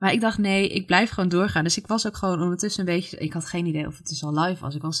Maar ik dacht, nee, ik blijf gewoon doorgaan. Dus ik was ook gewoon ondertussen een beetje... Ik had geen idee of het dus al live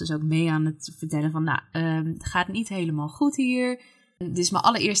was. Ik was dus ook mee aan het vertellen van... het gaat niet helemaal goed hier. Dit is mijn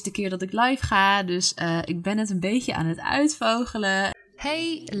allereerste keer dat ik live ga. Dus ik ben het een beetje aan het uitvogelen.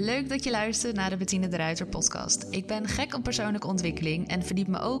 Hey, leuk dat je luistert naar de Bettine de Ruiter podcast. Ik ben gek op persoonlijke ontwikkeling en verdiep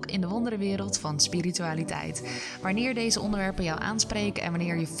me ook in de wonderenwereld van spiritualiteit. Wanneer deze onderwerpen jou aanspreken en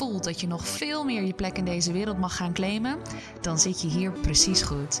wanneer je voelt dat je nog veel meer je plek in deze wereld mag gaan claimen, dan zit je hier precies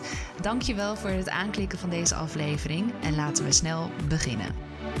goed. Dankjewel voor het aanklikken van deze aflevering en laten we snel beginnen.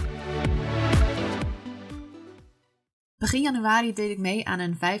 Begin januari deed ik mee aan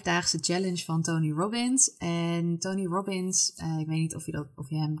een 5-daagse challenge van Tony Robbins. En Tony Robbins, ik weet niet of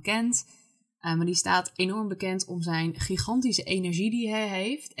je hem kent, maar die staat enorm bekend om zijn gigantische energie die hij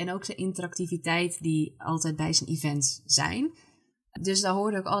heeft. En ook zijn interactiviteit die altijd bij zijn events zijn. Dus daar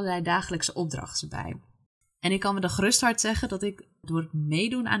hoorden ook allerlei dagelijkse opdrachten bij. En ik kan me dan gerust hard zeggen dat ik door het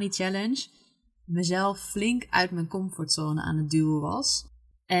meedoen aan die challenge mezelf flink uit mijn comfortzone aan het duwen was.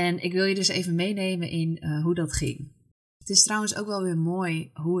 En ik wil je dus even meenemen in hoe dat ging. Het is trouwens ook wel weer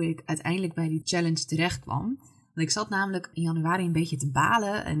mooi hoe ik uiteindelijk bij die challenge terecht kwam. Want ik zat namelijk in januari een beetje te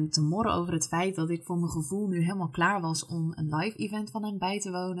balen en te morren over het feit dat ik voor mijn gevoel nu helemaal klaar was om een live event van hem bij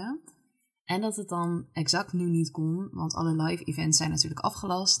te wonen. En dat het dan exact nu niet kon, want alle live events zijn natuurlijk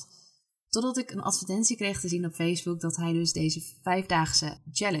afgelast. Totdat ik een advertentie kreeg te zien op Facebook dat hij dus deze 5-daagse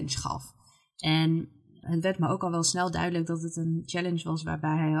challenge gaf. En het werd me ook al wel snel duidelijk dat het een challenge was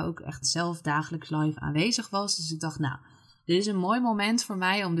waarbij hij ook echt zelf dagelijks live aanwezig was. Dus ik dacht, dit is een mooi moment voor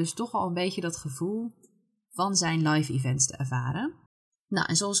mij om dus toch al een beetje dat gevoel van zijn live events te ervaren.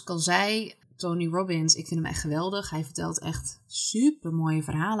 En zoals ik al zei, Tony Robbins, ik vind hem echt geweldig. Hij vertelt echt super mooie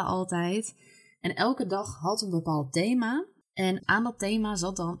verhalen altijd. En elke dag had een bepaald thema. En aan dat thema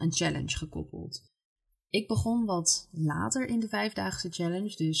zat dan een challenge gekoppeld. Ik begon wat later in de 5-daagse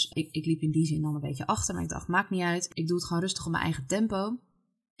challenge, dus ik liep in die zin dan een beetje achter, maar ik dacht, maakt niet uit, ik doe het gewoon rustig op mijn eigen tempo.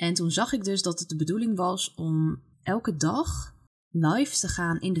 En toen zag ik dus dat het de bedoeling was om elke dag live te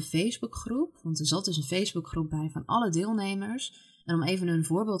gaan in de Facebookgroep, want er zat dus een Facebookgroep bij van alle deelnemers. En om even een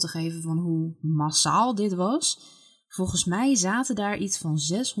voorbeeld te geven van hoe massaal dit was, volgens mij zaten daar iets van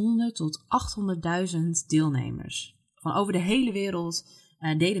 600 tot 800.000 deelnemers. Van over de hele wereld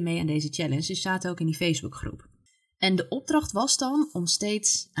deden mee aan deze challenge, dus zaten ook in die Facebookgroep. En de opdracht was dan om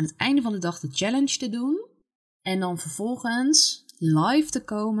steeds aan het einde van de dag de challenge te doen en dan vervolgens live te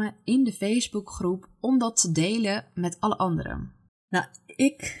komen in de Facebookgroep om dat te delen met alle anderen.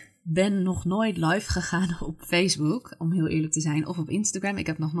 Ik ben nog nooit live gegaan op Facebook, om heel eerlijk te zijn, of op Instagram. Ik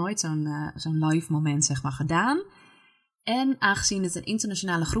heb nog nooit zo'n live moment gedaan. En aangezien het een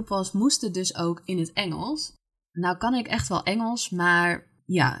internationale groep was, moest het dus ook in het Engels. Nou kan ik echt wel Engels, maar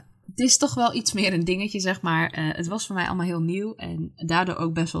ja, het is toch wel iets meer een dingetje, het was voor mij allemaal heel nieuw en daardoor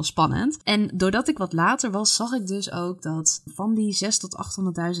ook best wel spannend. En doordat ik wat later was, zag ik dus ook dat van die 600.000 tot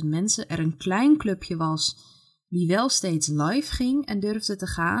 800.000 mensen er een klein clubje was die wel steeds live ging en durfde te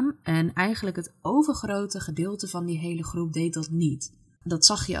gaan. En eigenlijk het overgrote gedeelte van die hele groep deed dat niet. Dat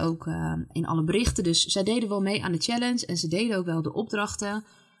zag je ook in alle berichten. Dus zij deden wel mee aan de challenge en ze deden ook wel de opdrachten.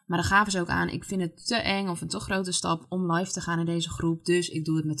 Maar dan gaven ze ook aan, ik vind het te eng of een te grote stap om live te gaan in deze groep. Dus ik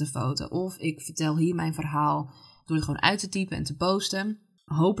doe het met een foto. Of ik vertel hier mijn verhaal door het gewoon uit te typen en te posten.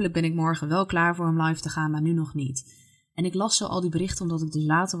 Hopelijk ben ik morgen wel klaar voor om live te gaan, maar nu nog niet. En ik las zo al die berichten omdat ik dus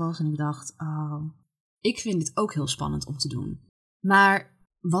later was en ik dacht, ik vind dit ook heel spannend om te doen. Maar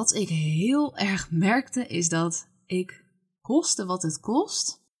wat ik heel erg merkte is dat ik, koste wat het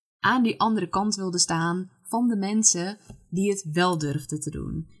kost, aan die andere kant wilde staan van de mensen die het wel durfden te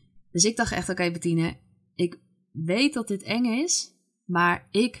doen. Dus ik dacht echt, oké, Bettine, ik weet dat dit eng is, maar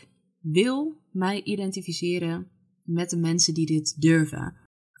ik wil mij identificeren met de mensen die dit durven.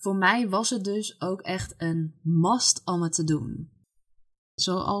 Voor mij was het dus ook echt een must om het te doen.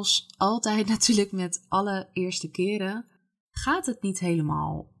 Zoals altijd natuurlijk met alle eerste keren gaat het niet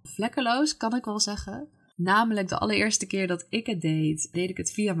helemaal vlekkeloos, kan ik wel zeggen. Namelijk de allereerste keer dat ik het deed ik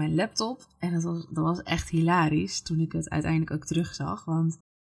het via mijn laptop. En dat was echt hilarisch toen ik het uiteindelijk ook terugzag. Want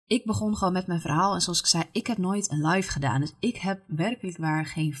ik begon gewoon met mijn verhaal. En zoals ik zei, ik heb nooit een live gedaan. Dus ik heb werkelijk waar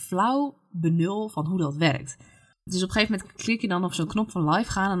geen flauw benul van hoe dat werkt. Dus op een gegeven moment klik je dan op zo'n knop van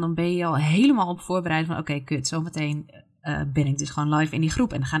live gaan. En dan ben je al helemaal op voorbereid van oké, kut, zometeen ben ik dus gewoon live in die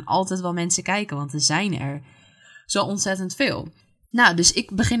groep. En er gaan altijd wel mensen kijken, want er zijn er zo ontzettend veel. Dus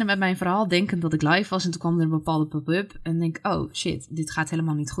ik begin met mijn verhaal denkend dat ik live was. En toen kwam er een bepaalde pop-up. En denk, oh shit, dit gaat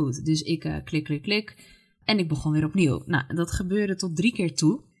helemaal niet goed. Dus ik klik. En ik begon weer opnieuw. Dat gebeurde tot 3 keer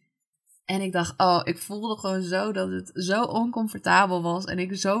toe. En ik dacht, ik voelde gewoon zo dat het zo oncomfortabel was. En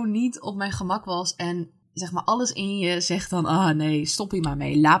ik zo niet op mijn gemak was. En zeg maar alles in je zegt dan, nee, stop hier maar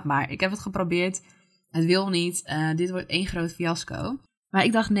mee, laat maar. Ik heb het geprobeerd, het wil niet, dit wordt één groot fiasco. Maar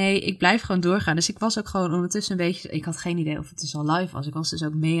ik dacht, nee, ik blijf gewoon doorgaan. Dus ik was ook gewoon ondertussen een beetje, ik had geen idee of het dus al live was. Ik was dus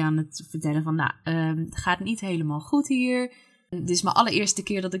ook mee aan het vertellen van, het gaat niet helemaal goed hier. Dit is mijn allereerste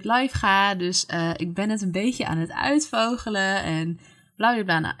keer dat ik live ga, dus ik ben het een beetje aan het uitvogelen en bla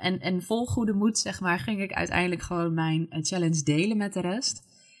bla bla. En vol goede moed, zeg maar, ging ik uiteindelijk gewoon mijn challenge delen met de rest.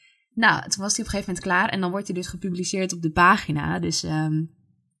 Nou, toen was hij op een gegeven moment klaar en dan wordt hij dus gepubliceerd op de pagina. Dus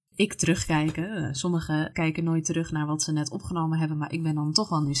ik terugkijken. Sommigen kijken nooit terug naar wat ze net opgenomen hebben, maar ik ben dan toch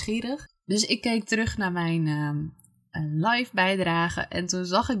wel nieuwsgierig. Dus ik keek terug naar mijn live bijdrage en toen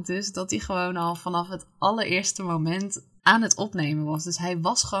zag ik dus dat hij gewoon al vanaf het allereerste moment aan het opnemen was. Dus hij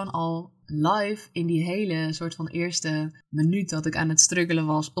was gewoon al live in die hele soort van eerste minuut dat ik aan het struggelen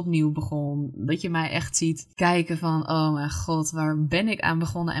was, opnieuw begon. Dat je mij echt ziet kijken van, oh mijn god, waar ben ik aan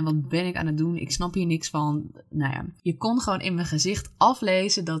begonnen en wat ben ik aan het doen? Ik snap hier niks van. Nou ja, je kon gewoon in mijn gezicht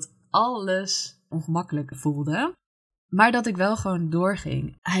aflezen dat alles ongemakkelijk voelde. Maar dat ik wel gewoon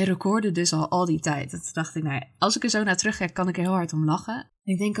doorging. Hij recorde dus al die tijd. Toen dacht ik, als ik er zo naar terugkijk, kan ik er heel hard om lachen.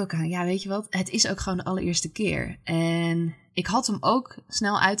 En ik denk ook, ja, weet je wat? Het is ook gewoon de allereerste keer. En ik had hem ook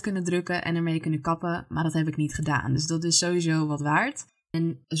snel uit kunnen drukken en ermee kunnen kappen. Maar dat heb ik niet gedaan. Dus dat is sowieso wat waard.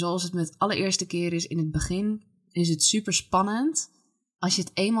 En zoals het met allereerste keer is in het begin, is het super spannend. Als je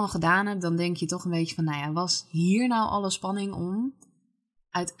het eenmaal gedaan hebt, dan denk je toch een beetje van, was hier nou alle spanning om?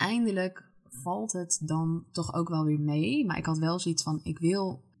 Uiteindelijk valt het dan toch ook wel weer mee. Maar ik had wel zoiets van, ik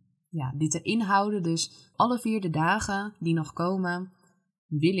wil dit erin houden. Dus alle 4 dagen die nog komen,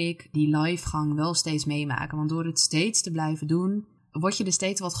 wil ik die livegang wel steeds meemaken. Want door het steeds te blijven doen, word je er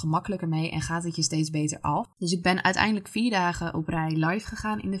steeds wat gemakkelijker mee en gaat het je steeds beter af. Dus ik ben uiteindelijk 4 dagen op rij live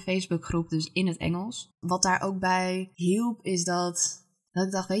gegaan in de Facebookgroep, dus in het Engels. Wat daar ook bij hielp is dat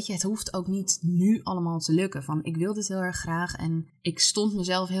ik dacht, weet je, het hoeft ook niet nu allemaal te lukken. Van, ik wil dit heel erg graag en ik stond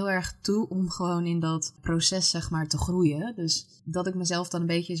mezelf heel erg toe om gewoon in dat proces, zeg maar, te groeien. Dus dat ik mezelf dan een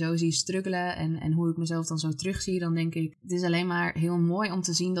beetje zo zie struggelen en hoe ik mezelf dan zo terugzie, dan denk ik, het is alleen maar heel mooi om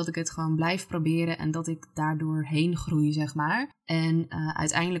te zien dat ik het gewoon blijf proberen en dat ik daardoor heen groei, zeg maar. En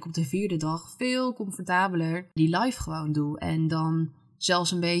uiteindelijk op de 4e dag veel comfortabeler die live gewoon doe. En dan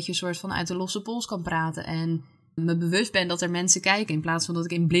zelfs een beetje een soort van uit de losse pols kan praten en me bewust ben dat er mensen kijken. In plaats van dat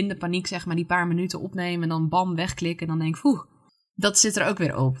ik in blinde paniek, zeg maar, die paar minuten opneem en dan bam, wegklik en dan denk ik, dat zit er ook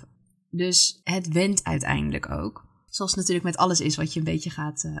weer op. Dus het went uiteindelijk ook. Zoals het natuurlijk met alles is wat je een beetje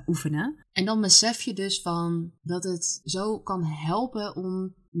gaat oefenen. En dan besef je dus van dat het zo kan helpen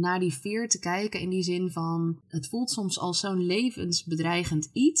om naar die fear te kijken in die zin van, het voelt soms als zo'n levensbedreigend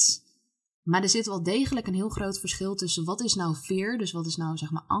iets. Maar er zit wel degelijk een heel groot verschil tussen wat is nou fear, dus wat is nou,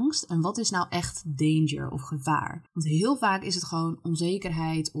 zeg maar, angst, en wat is nou echt danger of gevaar. Want heel vaak is het gewoon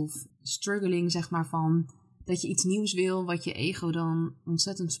onzekerheid of struggling, zeg maar, van dat je iets nieuws wil wat je ego dan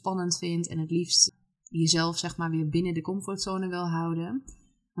ontzettend spannend vindt en het liefst jezelf, zeg maar, weer binnen de comfortzone wil houden.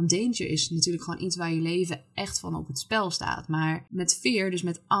 Want danger is natuurlijk gewoon iets waar je leven echt van op het spel staat. Maar met fear, dus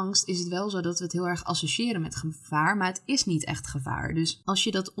met angst, is het wel zo dat we het heel erg associëren met gevaar. Maar het is niet echt gevaar. Dus als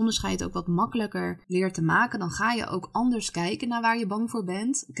je dat onderscheid ook wat makkelijker leert te maken, dan ga je ook anders kijken naar waar je bang voor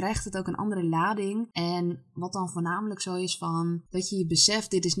bent. Krijgt het ook een andere lading. En wat dan voornamelijk zo is van, dat je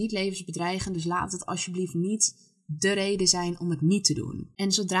beseft, dit is niet levensbedreigend, dus laat het alsjeblieft niet de reden zijn om het niet te doen.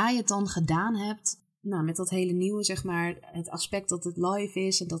 En zodra je het dan gedaan hebt, met dat hele nieuwe, zeg maar, het aspect dat het live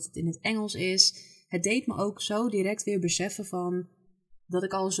is en dat het in het Engels is. Het deed me ook zo direct weer beseffen van dat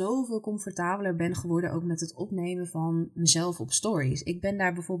ik al zoveel comfortabeler ben geworden ook met het opnemen van mezelf op stories. Ik ben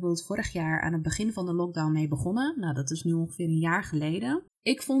daar bijvoorbeeld vorig jaar aan het begin van de lockdown mee begonnen. Nou, dat is nu ongeveer een jaar geleden.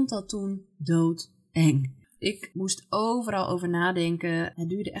 Ik vond dat toen doodeng. Ik moest overal over nadenken. Het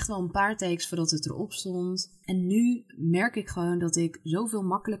duurde echt wel een paar takes voordat het erop stond. En nu merk ik gewoon dat ik zoveel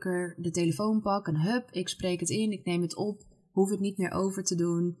makkelijker de telefoon pak. En ik spreek het in, ik neem het op. Hoef het niet meer over te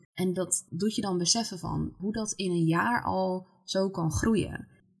doen. En dat doet je dan beseffen van hoe dat in een jaar al zo kan groeien.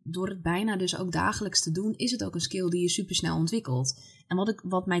 Door het bijna dus ook dagelijks te doen, is het ook een skill die je supersnel ontwikkelt. En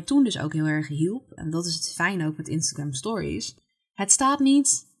wat mij toen dus ook heel erg hielp, en dat is het fijne ook met Instagram Stories. Het staat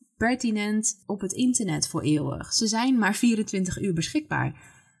niet pertinent op het internet voor eeuwig. Ze zijn maar 24 uur beschikbaar.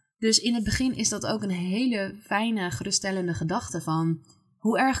 Dus in het begin is dat ook een hele fijne, geruststellende gedachte van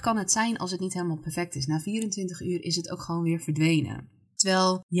hoe erg kan het zijn als het niet helemaal perfect is. Na 24 uur is het ook gewoon weer verdwenen.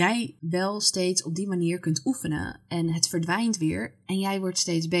 Terwijl jij wel steeds op die manier kunt oefenen en het verdwijnt weer en jij wordt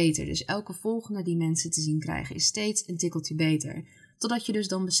steeds beter. Dus elke volgende die mensen te zien krijgen is steeds een tikkeltje beter. Totdat je dus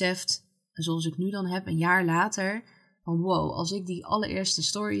dan beseft, zoals ik nu dan heb, een jaar later, van wow, als ik die allereerste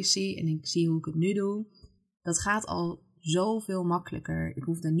stories zie en ik zie hoe ik het nu doe, dat gaat al zoveel makkelijker. Ik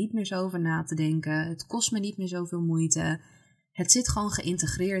hoef er niet meer zo over na te denken. Het kost me niet meer zoveel moeite. Het zit gewoon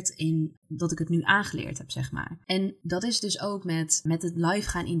geïntegreerd in dat ik het nu aangeleerd heb, zeg maar. En dat is dus ook met het live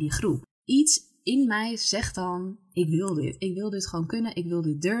gaan in die groep. Iets in mij zegt dan, ik wil dit. Ik wil dit gewoon kunnen. Ik wil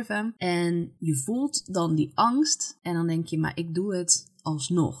dit durven. En je voelt dan die angst. En dan denk je, maar ik doe het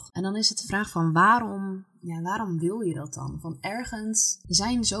alsnog. En dan is het de vraag van waarom wil je dat dan? Van ergens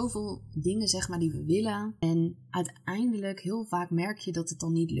zijn zoveel dingen, zeg maar, die we willen. En uiteindelijk heel vaak merk je dat het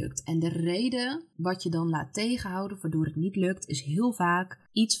dan niet lukt. En de reden wat je dan laat tegenhouden waardoor het niet lukt, is heel vaak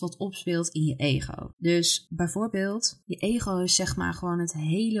iets wat opspeelt in je ego. Dus bijvoorbeeld, je ego is zeg maar gewoon het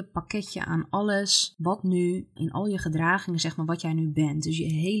hele pakketje aan alles wat nu in al je gedragingen, zeg maar, wat jij nu bent. Dus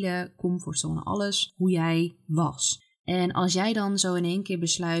je hele comfortzone, alles hoe jij was. En als jij dan zo in één keer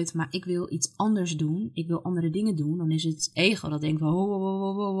besluit, maar ik wil iets anders doen, ik wil andere dingen doen, dan is het ego dat denkt,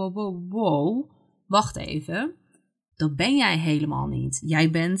 wow, wacht even, dat ben jij helemaal niet.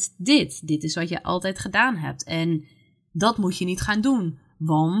 Jij bent dit. Dit is wat je altijd gedaan hebt. En dat moet je niet gaan doen,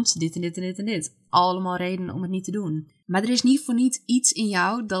 want dit en dit en dit en dit. Allemaal redenen om het niet te doen. Maar er is niet voor niets iets in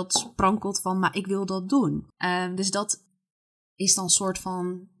jou dat sprankelt van, maar ik wil dat doen. Dus dat is dan een soort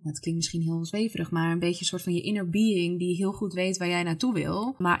van, het klinkt misschien heel zweverig, maar een beetje een soort van je inner being die heel goed weet waar jij naartoe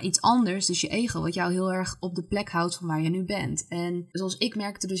wil. Maar iets anders, dus je ego, wat jou heel erg op de plek houdt van waar je nu bent. En zoals ik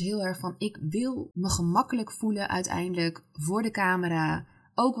merkte dus heel erg van, ik wil me gemakkelijk voelen uiteindelijk voor de camera.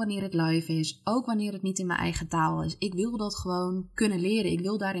 Ook wanneer het live is, ook wanneer het niet in mijn eigen taal is. Ik wil dat gewoon kunnen leren, ik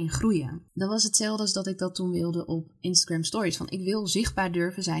wil daarin groeien. Dat was hetzelfde als dat ik dat toen wilde op Instagram Stories. Van ik wil zichtbaar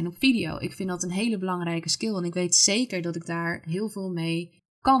durven zijn op video. Ik vind dat een hele belangrijke skill en ik weet zeker dat ik daar heel veel mee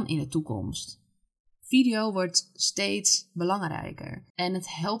kan in de toekomst. Video wordt steeds belangrijker. En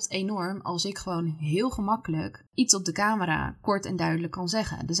het helpt enorm als ik gewoon heel gemakkelijk iets op de camera kort en duidelijk kan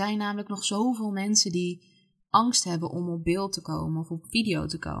zeggen. Er zijn namelijk nog zoveel mensen die angst hebben om op beeld te komen of op video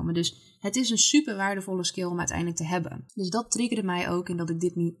te komen. Dus het is een super waardevolle skill om uiteindelijk te hebben. Dus dat triggerde mij ook in dat ik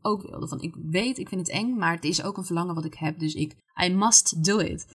dit nu ook wilde. Van ik weet, ik vind het eng, maar het is ook een verlangen wat ik heb. Dus I must do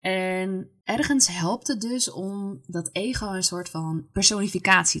it. En ergens helpt het dus om dat ego een soort van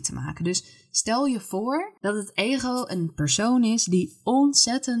personificatie te maken. Dus stel je voor dat het ego een persoon is die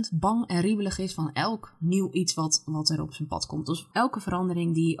ontzettend bang en riebelig is van elk nieuw iets wat er op zijn pad komt. Dus elke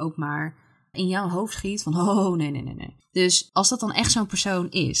verandering die ook maar in jouw hoofd schiet van, oh nee. Dus als dat dan echt zo'n persoon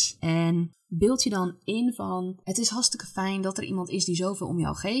is en beeld je dan in van, het is hartstikke fijn dat er iemand is die zoveel om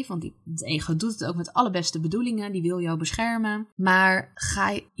jou geeft, want het ego doet het ook met alle beste bedoelingen, die wil jou beschermen. Maar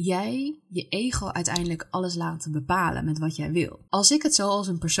ga jij je ego uiteindelijk alles laten bepalen met wat jij wil? Als ik het zo als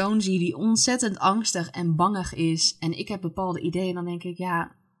een persoon zie die ontzettend angstig en bangig is en ik heb bepaalde ideeën, dan denk ik,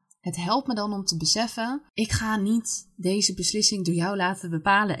 ja, het helpt me dan om te beseffen, ik ga niet deze beslissing door jou laten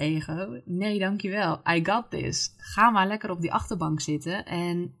bepalen, ego. Nee, dankjewel. I got this. Ga maar lekker op die achterbank zitten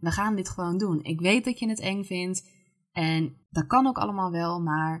en we gaan dit gewoon doen. Ik weet dat je het eng vindt en dat kan ook allemaal wel,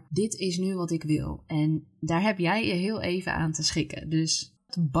 maar dit is nu wat ik wil. En daar heb jij je heel even aan te schikken. Dus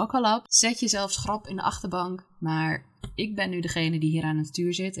buckle up, zet jezelf schrap in de achterbank, maar ik ben nu degene die hier aan het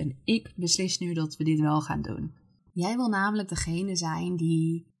stuur zit en ik beslis nu dat we dit wel gaan doen. Jij wil namelijk degene zijn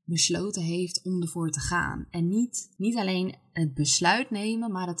die besloten heeft om ervoor te gaan. En niet alleen het besluit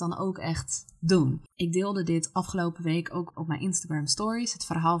nemen, maar het dan ook echt doen. Ik deelde dit afgelopen week ook op mijn Instagram Stories. Het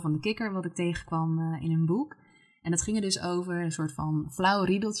verhaal van de kikker wat ik tegenkwam in een boek. En dat ging er dus over een soort van flauw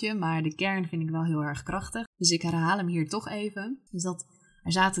riedeltje, maar de kern vind ik wel heel erg krachtig. Dus ik herhaal hem hier toch even. Dus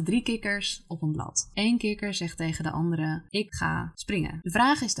er zaten 3 kikkers op een blad. 1 kikker zegt tegen de andere, ik ga springen. De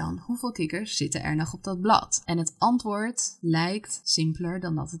vraag is dan, hoeveel kikkers zitten er nog op dat blad? En het antwoord lijkt simpeler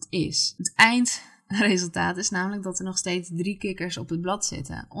dan dat het is. Het eindresultaat is namelijk dat er nog steeds 3 kikkers op het blad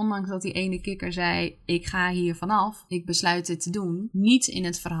zitten. Ondanks dat die ene kikker zei, ik ga hier vanaf, ik besluit dit te doen. Niets in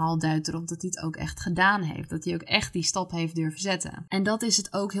het verhaal duidt erop dat hij het ook echt gedaan heeft. Dat hij ook echt die stap heeft durven zetten. En dat is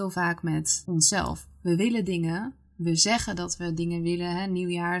het ook heel vaak met onszelf. We willen dingen. We zeggen dat we dingen willen,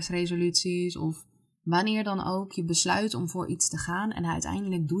 nieuwjaarsresoluties of wanneer dan ook. Je besluit om voor iets te gaan en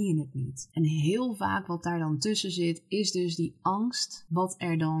uiteindelijk doe je het niet. En heel vaak wat daar dan tussen zit, is dus die angst wat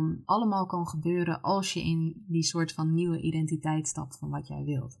er dan allemaal kan gebeuren als je in die soort van nieuwe identiteit stapt van wat jij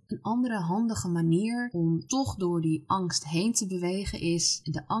wilt. Een andere handige manier om toch door die angst heen te bewegen is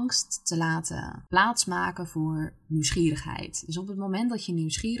de angst te laten plaatsmaken voor nieuwsgierigheid. Dus op het moment dat je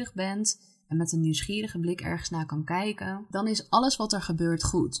nieuwsgierig bent en met een nieuwsgierige blik ergens naar kan kijken, dan is alles wat er gebeurt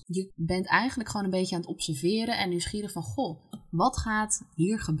goed. Je bent eigenlijk gewoon een beetje aan het observeren en nieuwsgierig van, goh, wat gaat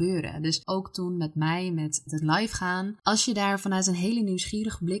hier gebeuren? Dus ook toen met mij, met het live gaan, als je daar vanuit een hele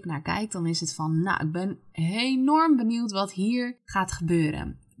nieuwsgierige blik naar kijkt, dan is het van, nou, ik ben enorm benieuwd wat hier gaat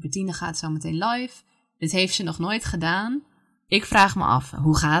gebeuren. Bettine gaat zo meteen live Dit heeft ze nog nooit gedaan. Ik vraag me af,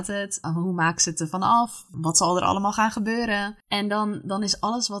 hoe gaat het? Hoe maakt ze het ervan af? Wat zal er allemaal gaan gebeuren? En dan is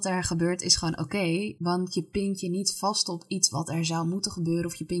alles wat er gebeurt is gewoon oké, want je pint je niet vast op iets wat er zou moeten gebeuren,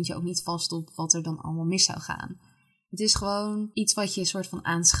 of je pint je ook niet vast op wat er dan allemaal mis zou gaan. Het is gewoon iets wat je soort van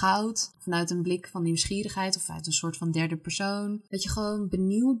aanschouwt vanuit een blik van nieuwsgierigheid of uit een soort van derde persoon. Dat je gewoon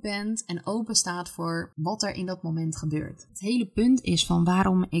benieuwd bent en open staat voor wat er in dat moment gebeurt. Het hele punt is van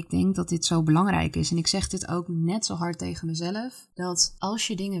waarom ik denk dat dit zo belangrijk is. En ik zeg dit ook net zo hard tegen mezelf. Dat als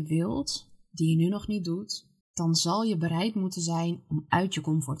je dingen wilt die je nu nog niet doet, dan zal je bereid moeten zijn om uit je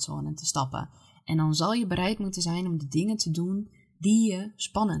comfortzone te stappen. En dan zal je bereid moeten zijn om de dingen te doen die je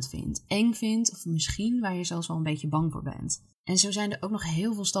spannend vindt, eng vindt of misschien waar je zelfs wel een beetje bang voor bent. En zo zijn er ook nog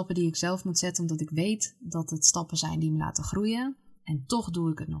heel veel stappen die ik zelf moet zetten, omdat ik weet dat het stappen zijn die me laten groeien. En toch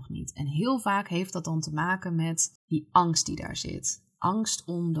doe ik het nog niet. En heel vaak heeft dat dan te maken met die angst die daar zit. Angst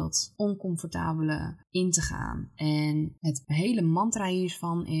om dat oncomfortabele in te gaan. En het hele mantra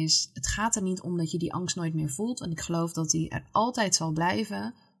hiervan is, het gaat er niet om dat je die angst nooit meer voelt. En ik geloof dat die er altijd zal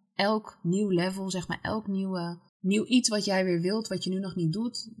blijven. Elk nieuw level, zeg maar, elk nieuw iets wat jij weer wilt, wat je nu nog niet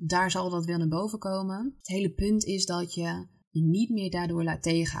doet, daar zal dat wel naar boven komen. Het hele punt is dat je je niet meer daardoor laat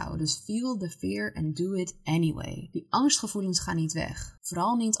tegenhouden. Dus feel the fear and do it anyway. Die angstgevoelens gaan niet weg.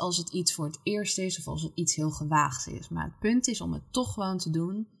 Vooral niet als het iets voor het eerst is of als het iets heel gewaagds is. Maar het punt is om het toch gewoon te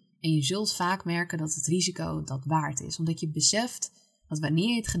doen. En je zult vaak merken dat het risico dat waard is. Omdat je beseft dat wanneer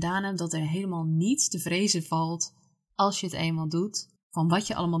je het gedaan hebt, dat er helemaal niets te vrezen valt als je het eenmaal doet. Van wat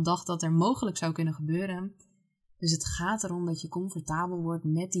je allemaal dacht dat er mogelijk zou kunnen gebeuren. Dus het gaat erom dat je comfortabel wordt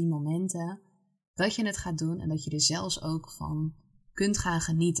met die momenten, dat je het gaat doen en dat je er zelfs ook van kunt gaan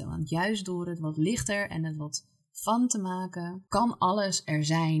genieten. Want juist door het wat lichter en het wat fun te maken, kan alles er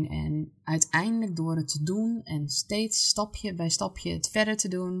zijn. En uiteindelijk door het te doen en steeds stapje bij stapje het verder te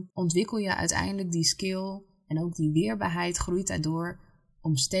doen, ontwikkel je uiteindelijk die skill en ook die weerbaarheid groeit daardoor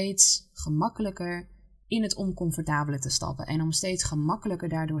om steeds gemakkelijker in het oncomfortabele te stappen. En om steeds gemakkelijker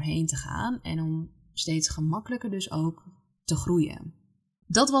daardoorheen te gaan en om steeds gemakkelijker dus ook te groeien.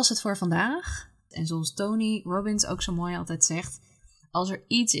 Dat was het voor vandaag. En zoals Tony Robbins ook zo mooi altijd zegt, als er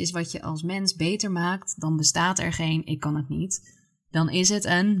iets is wat je als mens beter maakt, dan bestaat er geen ik kan het niet. Dan is het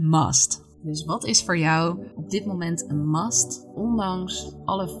een must. Dus wat is voor jou op dit moment een must? Ondanks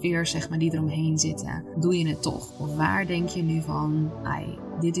alle fears, zeg maar, die eromheen zitten, doe je het toch? Of waar denk je nu van,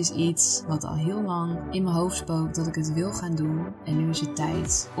 dit is iets wat al heel lang in mijn hoofd spookt dat ik het wil gaan doen. En nu is het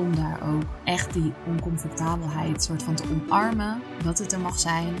tijd om daar ook echt die oncomfortabelheid soort van te omarmen. Dat het er mag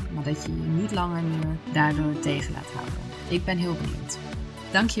zijn, maar dat je je niet langer meer daardoor tegen laat houden. Ik ben heel benieuwd.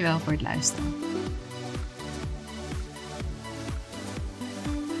 Dankjewel voor het luisteren.